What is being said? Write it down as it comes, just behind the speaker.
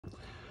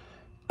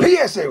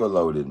PSA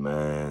Reloaded,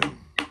 man.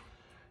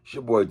 It's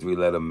your boy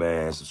 3-Letter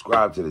Man.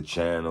 Subscribe to the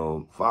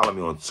channel. Follow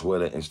me on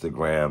Twitter,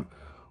 Instagram.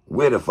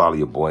 Where to follow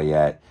your boy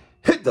at.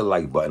 Hit the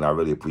like button. I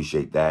really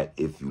appreciate that.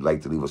 If you'd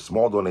like to leave a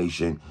small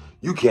donation,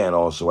 you can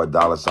also at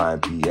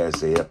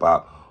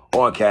 $PSAhiphop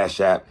on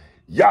Cash App.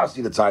 Y'all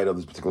see the title of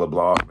this particular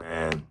blog,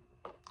 man.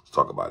 Let's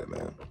talk about it,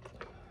 man.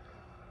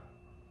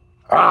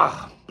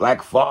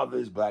 Black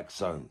fathers, black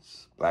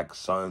sons. Black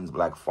sons,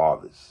 black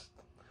fathers.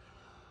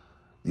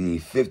 The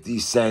 50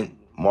 Cent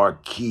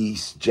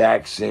Marquise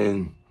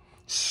Jackson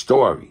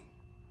story.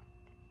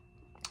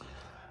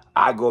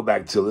 I go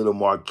back to little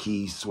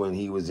Marquise when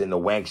he was in the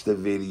Wankster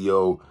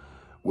video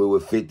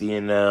with 50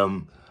 and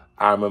them.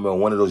 I remember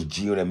one of those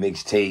G-Unit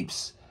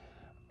mixtapes.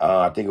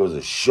 I think it was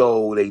a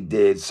show they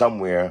did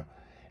somewhere.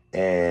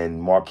 And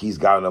Marquise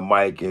got on the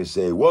mic and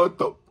said, "What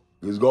the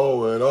is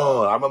going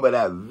on?" I remember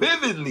that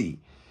vividly.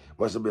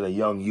 Must have been a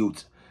young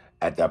youth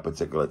at that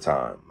particular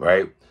time,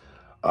 right?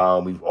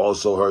 We've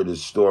also heard the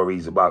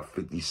stories about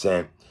 50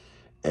 Cent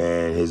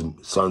and his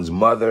son's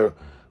mother.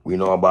 We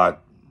know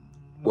about,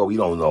 well, we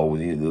don't know.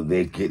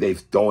 They've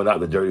thrown out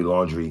the dirty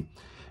laundry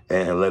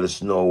and let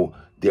us know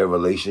their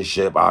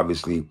relationship.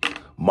 Obviously,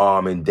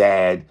 mom and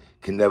dad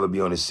can never be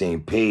on the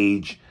same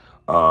page.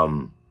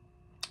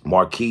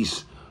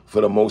 Marquise,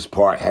 for the most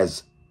part,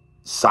 has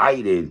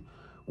sided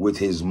with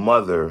his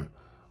mother.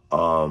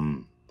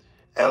 And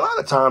a lot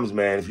of times,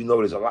 man, if you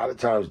notice, a lot of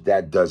times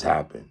that does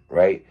happen,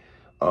 right?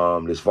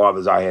 There's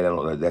fathers out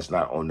here that's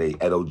not on the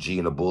LOG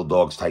and the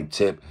Bulldogs type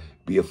tip.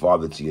 Be a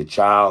father to your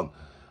child.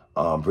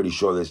 I'm pretty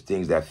sure there's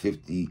things that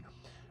 50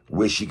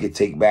 wish he could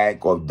take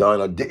back or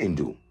done or didn't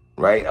do,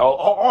 right?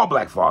 All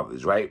black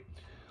fathers, right?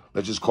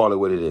 Let's just call it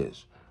what it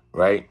is,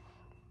 right?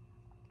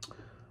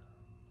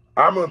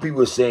 I remember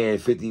people saying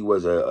 50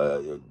 was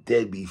a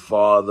deadbeat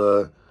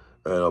father,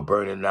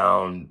 burning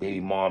down baby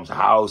mom's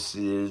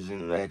houses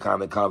and that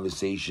kind of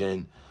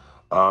conversation.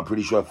 I'm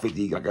pretty sure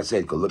 50, like I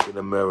said, could look in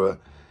the mirror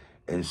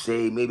and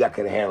say, maybe I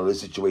could handle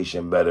this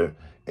situation better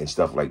and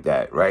stuff like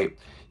that, right?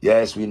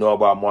 Yes, we know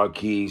about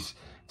Marquise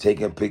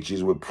taking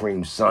pictures with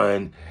Preem's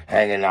son,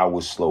 hanging out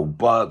with Slow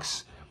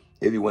Bucks.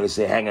 If you want to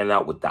say hanging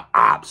out with the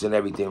ops and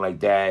everything like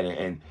that.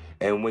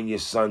 And when your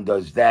son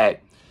does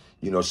that,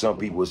 some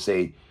people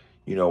say,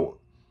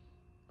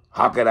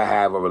 how could I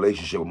have a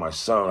relationship with my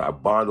son? I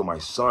bond with my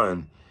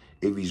son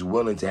if he's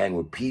willing to hang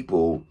with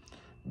people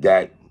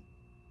that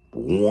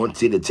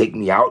wanted to take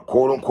me out,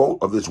 quote unquote,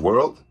 of this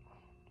world,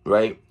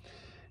 right?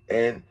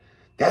 And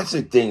that's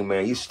the thing,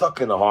 man. You're stuck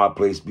in a hard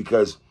place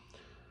because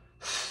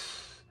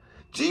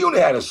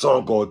G-Unit had a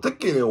song called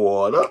 "Thicker Than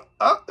Water."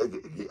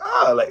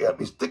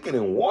 It's thicker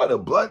than water,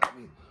 blood.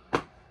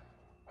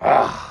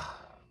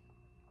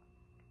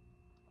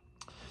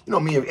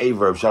 Me and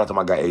A-Verb, shout out to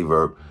my guy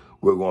A-Verb,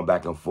 we were going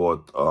back and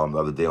forth the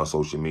other day on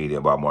social media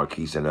about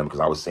Marquise and them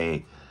because I was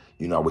saying,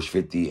 I wish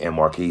 50 and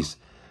Marquise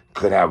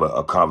could have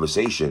a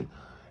conversation.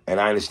 And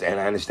I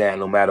understand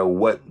no matter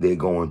what they're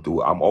going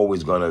through, I'm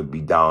always going to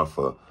be down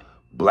for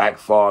black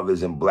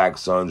fathers and black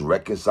sons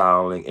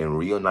reconciling and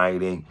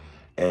reuniting.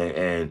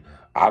 And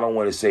I don't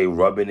want to say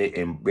rubbing it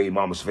in baby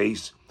mama's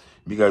face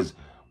because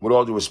with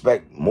all due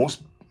respect,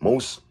 most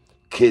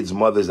kids'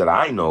 mothers that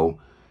I know,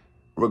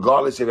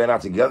 regardless if they're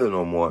not together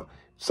no more,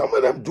 some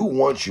of them do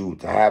want you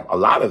to have, a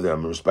lot of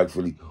them,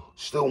 respectfully,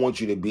 still want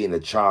you to be in the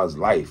child's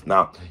life.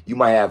 Now, you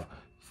might have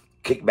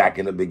kickback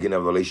in the beginning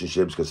of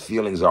relationships because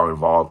feelings are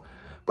involved.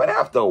 But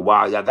after a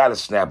while, y'all got to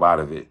snap out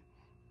of it,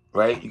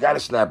 right? You got to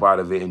snap out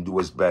of it and do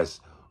what's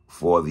best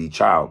for the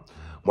child.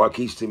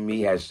 Marquise, to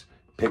me, has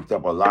picked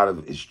up a lot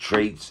of his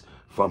traits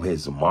from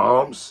his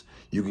moms.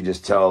 You can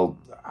just tell,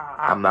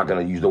 I'm not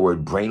going to use the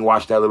word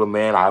brainwash that little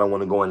man. I don't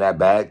want to go in that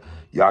bag.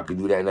 Y'all can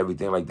do that and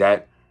everything like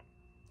that.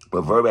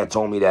 But Verb had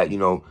told me that,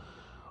 Verb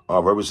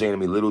was saying to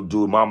me, little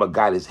dude, mama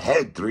got his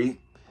head 3.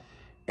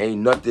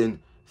 Ain't nothing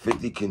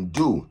 50 can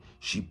do.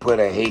 She put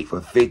her hate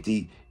for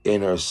 50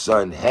 in her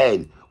son's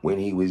head when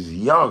he was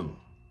young.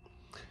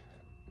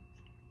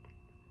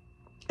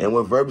 And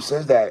when Verb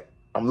says that,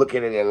 I'm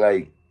looking at it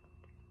like,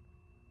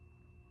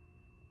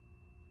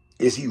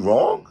 is he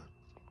wrong?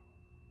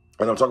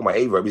 And I'm talking about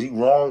A-Verb. Is he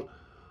wrong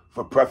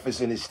for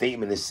prefacing his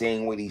statement and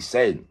saying what he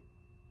said?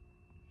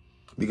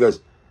 Because,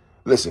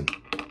 listen,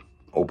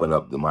 open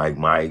up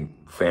my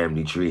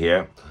family tree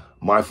here.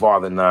 My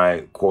father and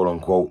I, quote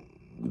unquote,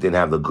 didn't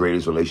have the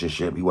greatest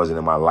relationship. He wasn't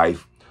in my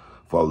life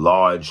for a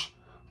large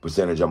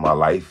percentage of my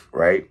life,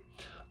 right?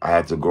 I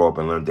had to grow up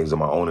and learn things on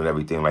my own and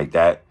everything like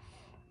that.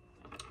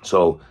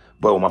 So,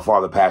 but when my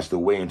father passed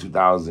away in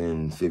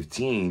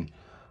 2015,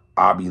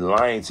 I'll be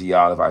lying to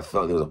y'all if I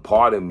felt there was a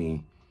part of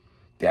me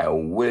that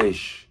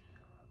wish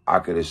I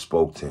could have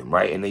spoke to him,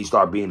 right? And then you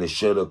start being the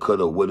shoulda,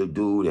 coulda, woulda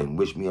dude and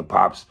wish me and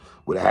Pops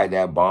would have had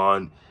that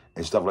bond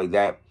and stuff like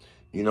that,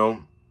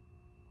 And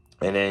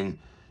then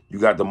you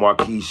got the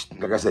Marquise,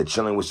 like I said,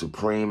 chilling with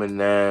Supreme and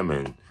them,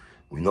 and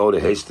we know the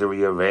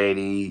history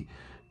already,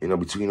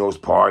 between those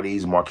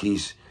parties.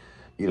 Marquise,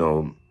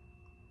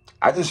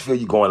 I just feel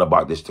you're going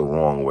about this the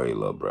wrong way,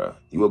 little bruh.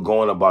 You were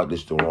going about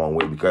this the wrong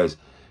way because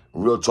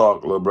real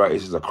talk, little bro,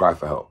 this is a cry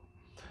for help.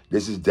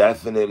 This is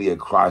definitely a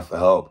cry for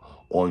help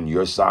on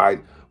your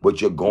side,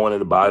 but you're going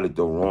about it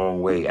the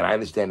wrong way. And I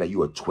understand that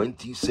you are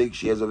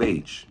 26 years of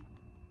age.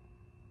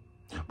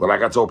 But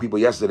like I told people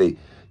yesterday,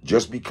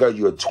 just because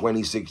you're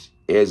 26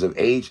 years of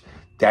age,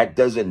 that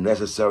doesn't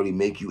necessarily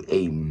make you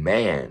a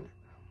man.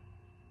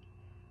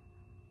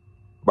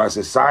 By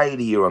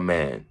society, you're a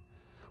man.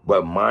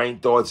 But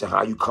mind thoughts and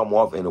how you come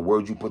off and the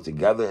words you put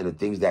together and the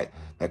things that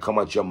come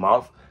out your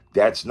mouth,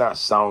 that's not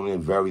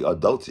sounding very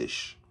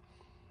adultish.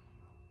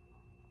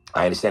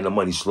 I understand the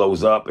money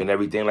slows up and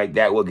everything like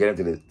that. We'll get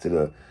into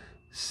the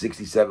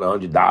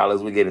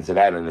 $6,700. We'll get into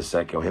that in a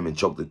second. Him and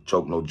Choke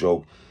No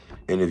Joke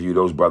interview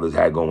those brothers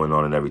had going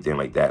on and everything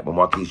like that. But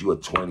Marquise, you are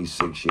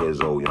 26 years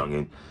old,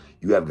 youngin.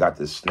 You have got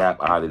to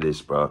snap out of this,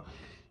 bro.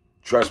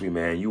 Trust me,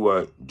 man. You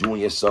are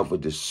doing yourself a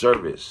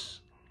disservice.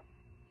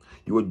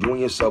 You are doing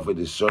yourself a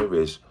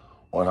disservice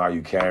on how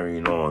you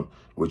carrying on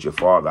with your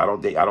father. I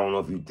don't know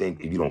if you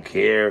don't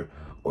care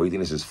or you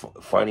think this is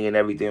funny and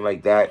everything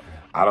like that.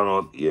 I don't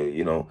know if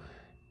you know.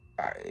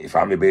 If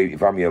I'm your baby,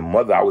 if I'm your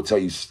mother, I would tell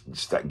you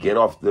get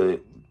off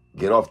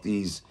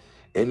these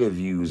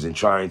interviews and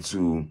trying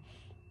to.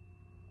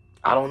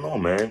 I don't know,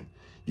 man.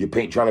 You're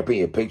trying to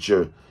paint a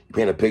picture. You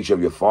paint a picture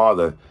of your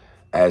father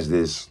as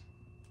this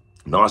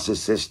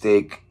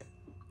narcissistic,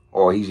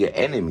 or he's your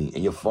enemy,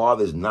 and your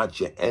father is not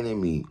your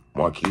enemy,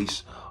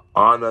 Marquise.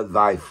 Honor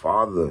thy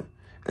father,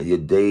 and your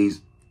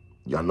days.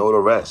 Y'all know the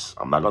rest.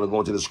 I'm not gonna go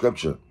into the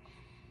scripture.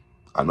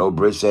 I know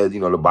Britt said,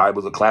 the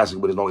Bible's a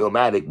classic, but it's no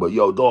Illmatic. But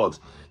yo, dogs,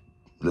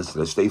 listen,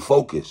 let's stay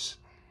focused.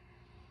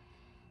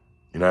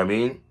 You know what I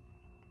mean?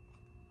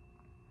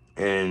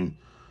 And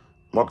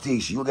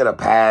Marquise, you'll get a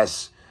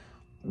pass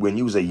when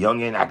you was a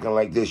youngin' acting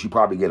like this. You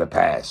probably get a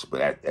pass, but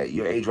at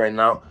your age right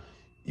now,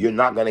 you're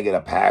not gonna get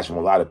a pass from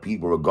a lot of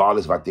people,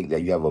 regardless if I think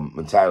that you have a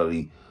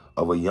mentality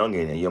of a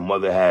youngin' and your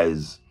mother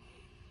has.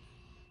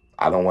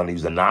 I don't want to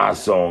use the Nas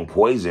song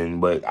 "Poison,"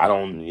 but I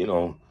don't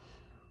know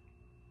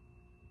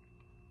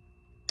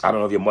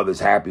if your mother's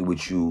happy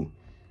with you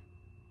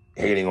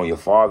hating on your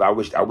father. I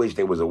wish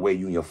there was a way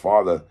you and your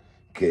father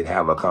could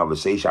have a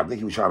conversation. I think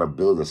he was trying to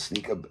build a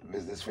sneaker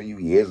business for you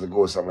years ago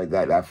or something like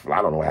that. I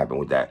don't know what happened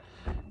with that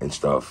and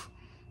stuff,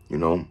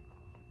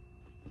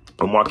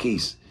 But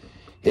Marquise,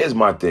 here's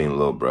my thing,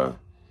 little bruh.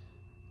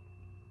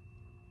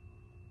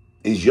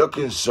 Is your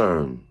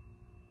concern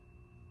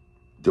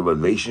the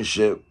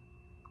relationship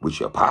with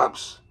your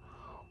pops,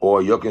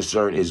 or your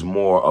concern is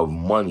more of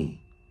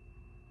money?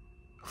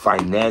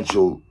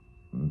 Financial.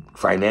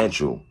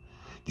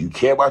 Do you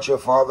care about your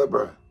father,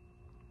 bro?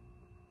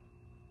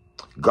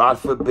 God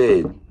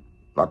forbid,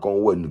 knock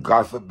on wood,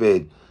 God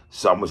forbid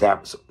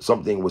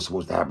something was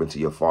supposed to happen to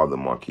your father,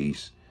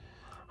 Marquise.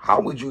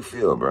 How would you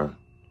feel, bro,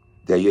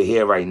 that you're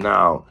here right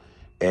now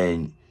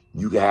and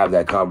you can have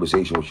that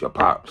conversation with your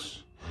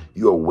pops?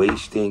 You're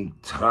wasting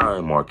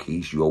time,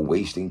 Marquise. You're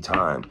wasting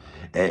time.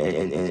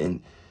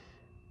 And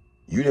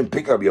you didn't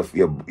pick up your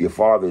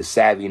father's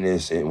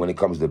savviness when it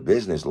comes to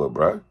business, little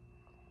bro.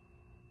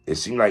 It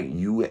seemed like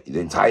the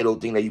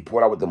entitled thing that you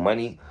poured out with the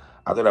money,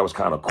 I thought that was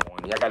kind of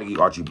corny. I got to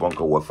give Archie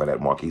Bunker award for that,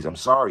 Marquise. I'm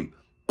sorry.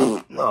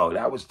 No,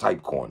 that was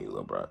type corny,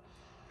 little bro.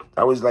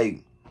 That was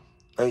like,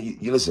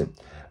 you listen,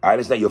 I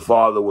understand your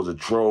father was a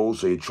troll,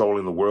 so you're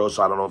trolling the world.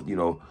 So I don't know if,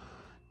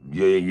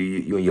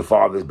 you in your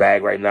father's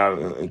bag right now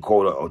and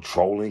called a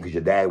trolling, because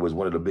your dad was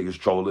one of the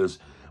biggest trollers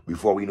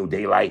before we knew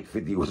daylight.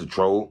 50 was a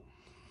troll,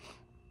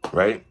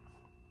 right?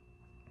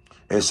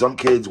 And some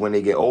kids, when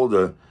they get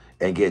older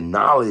and get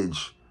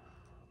knowledge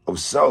of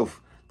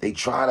self, they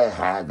try to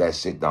have that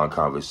sit-down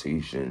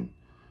conversation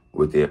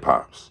with their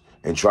pops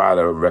and try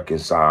to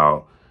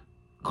reconcile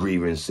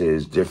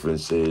grievances,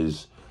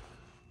 differences,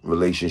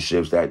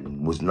 relationships that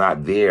was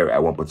not there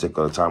at one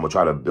particular time, or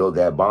try to build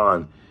that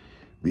bond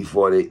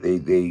before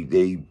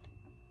they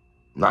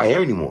not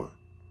here anymore.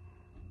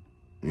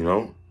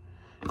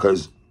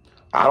 Because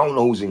I don't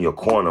know who's in your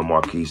corner,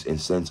 Marquise, in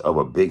sense of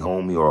a big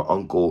homie or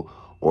uncle,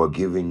 or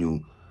giving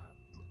you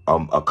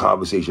a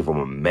conversation from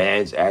a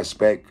man's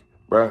aspect,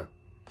 bruh.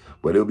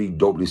 But it'll be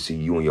dope to see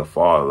you and your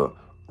father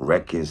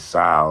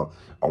reconcile.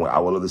 I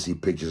would love to see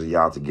pictures of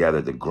y'all together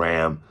at the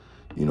gram.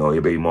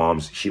 Your baby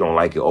mom's, she don't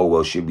like it. Oh,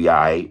 well, she'll be all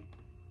right.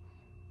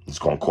 It's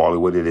going to call it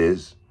what it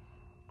is.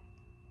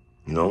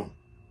 And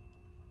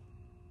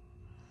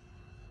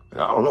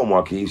I don't know,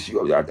 Marquise.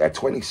 At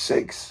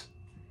 26,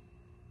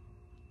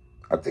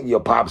 I think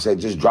your pops had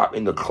just dropped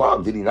in the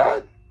club, did he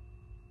not?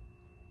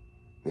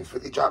 If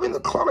he dropped in the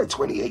club at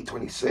 28,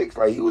 26,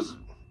 like he was...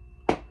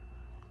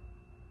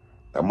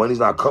 That money's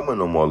not coming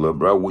no more, little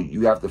bro.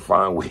 You have to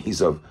find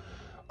ways of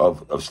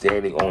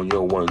standing on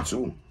your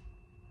 1-2.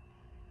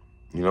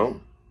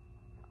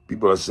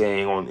 People are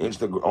saying on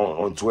Instagram,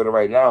 on Twitter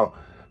right now,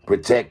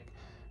 protect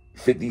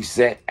 50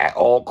 Cent at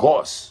all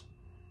costs.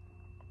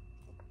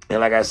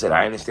 And like I said,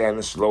 I understand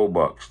the slow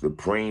bucks, the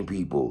praying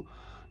people,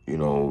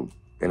 and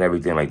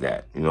everything like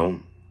that,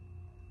 And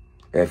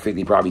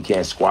 50 probably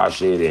can't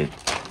squash it, and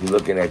he's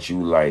looking at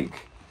you like,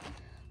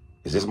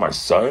 is this my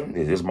son?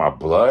 Is this my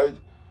blood?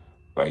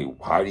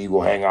 Like, how do you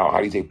go hang out? How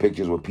do you take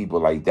pictures with people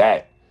like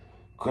that?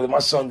 Because if my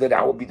son did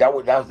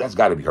that, that's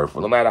got to be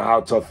hurtful. No matter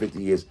how tough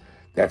 50 is,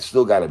 that's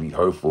still got to be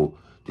hurtful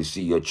to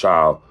see your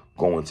child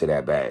go into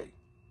that bag,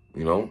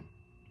 you know?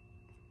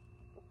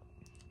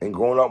 And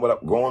growing up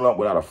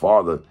without a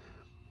father,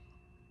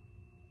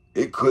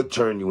 it could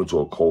turn you into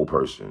a cold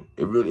person.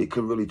 It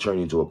could really turn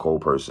you into a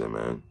cold person,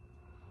 man.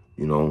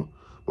 You know?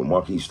 But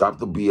Marquise, stop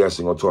the BS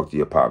and go talk to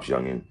your pops,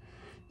 youngin.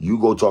 You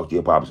go talk to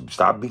your pops.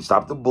 Stop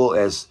the bull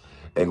S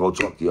and go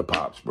talk to your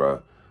pops,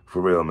 bruh.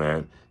 For real,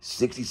 man.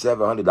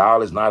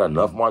 $6,700 not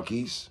enough,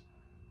 Marquise?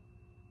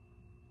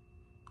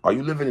 Are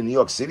you living in New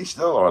York City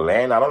still, or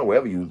Atlanta? I don't know,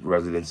 wherever you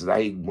residence is. I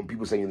hate when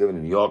people say you live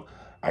in New York.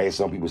 I hear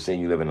some people saying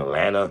you live in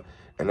Atlanta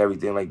and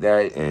everything like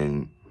that.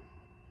 And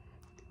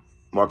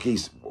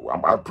Marquise,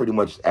 I pretty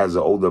much, as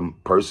an older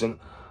person,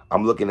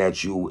 I'm looking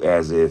at you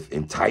as if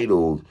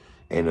entitled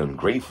and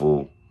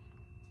ungrateful.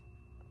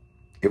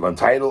 If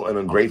entitled and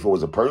ungrateful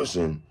was a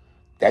person,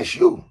 that's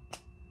you.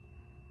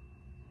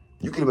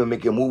 You could have been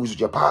making movies with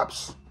your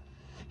pops.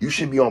 You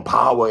should be on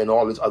Power and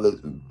all this other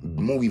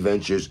movie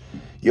ventures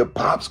your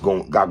pops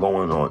got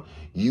going on.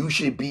 You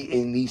should be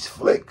in these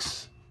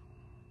flicks.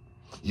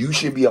 You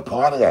should be a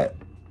part of that.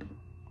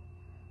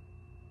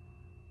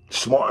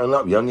 Smarten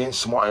up, youngin.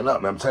 Smarten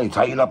up, man. I'm telling you,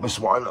 tighten up and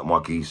smarten up,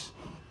 Marquise.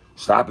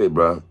 Stop it,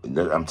 bro.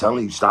 I'm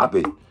telling you, stop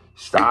it.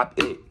 Stop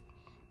it.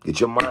 Get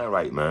your mind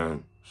right,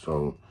 man.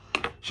 So,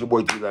 it's your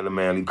boy 3 Letter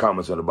Man. Leave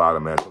comments on the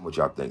bottom, man. Tell me what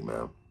y'all think,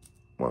 man.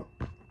 Come on.